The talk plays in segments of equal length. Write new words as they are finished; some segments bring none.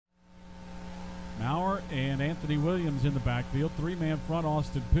and Anthony Williams in the backfield. Three-man front,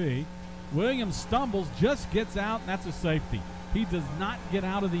 Austin Peay. Williams stumbles, just gets out, and that's a safety. He does not get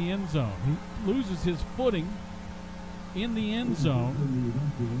out of the end zone. He loses his footing in the end zone,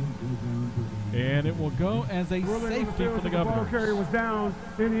 and it will go as a safety for the Governors. The ball carrier was down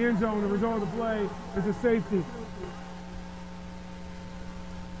in the end zone. The result of the play is a safety.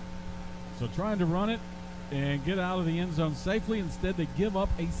 So trying to run it and get out of the end zone safely. Instead, they give up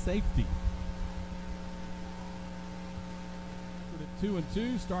a safety.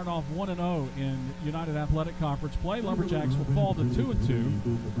 2-2, start off 1-0 in United Athletic Conference play. Lumberjacks will fall to 2-2,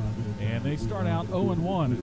 and they start out 0-1.